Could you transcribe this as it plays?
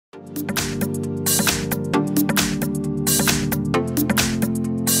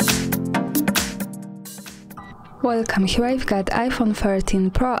Welcome, here I've got iPhone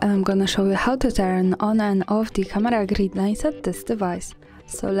 13 Pro and I'm gonna show you how to turn on and off the camera grid lines at this device.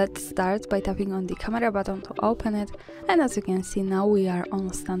 So let's start by tapping on the camera button to open it, and as you can see now we are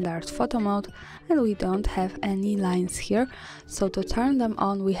on standard photo mode and we don't have any lines here. So to turn them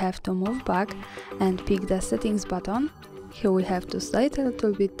on we have to move back and pick the settings button. Here we have to slide a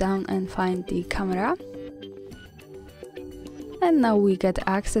little bit down and find the camera. And now we get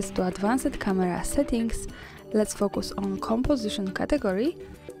access to advanced camera settings. Let's focus on composition category.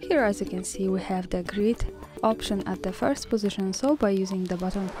 Here as you can see we have the grid option at the first position, so by using the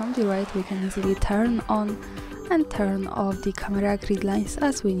button from the right we can easily turn on and turn off the camera grid lines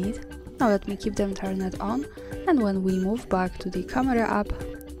as we need. Now let me keep them turned on, and when we move back to the camera app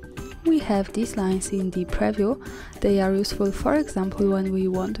we have these lines in the preview. They are useful for example when we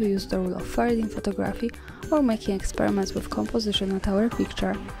want to use the rule of third in photography or making experiments with composition at our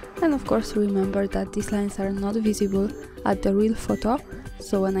picture. And of course remember that these lines are not visible at the real photo,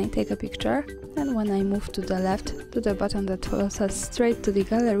 so when I take a picture and when I move to the left to the button that follows us straight to the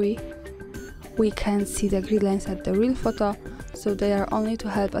gallery, we can see the grid lines at the real photo, so they are only to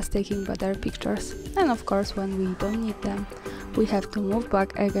help us taking better pictures. And of course when we don't need them we have to move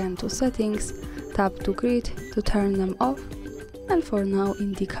back again to settings, tap to grid to turn them off, and for now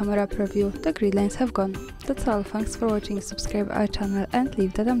in the camera preview the grid lines have gone. That's all, thanks for watching, subscribe our channel and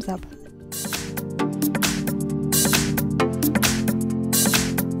leave the thumbs up.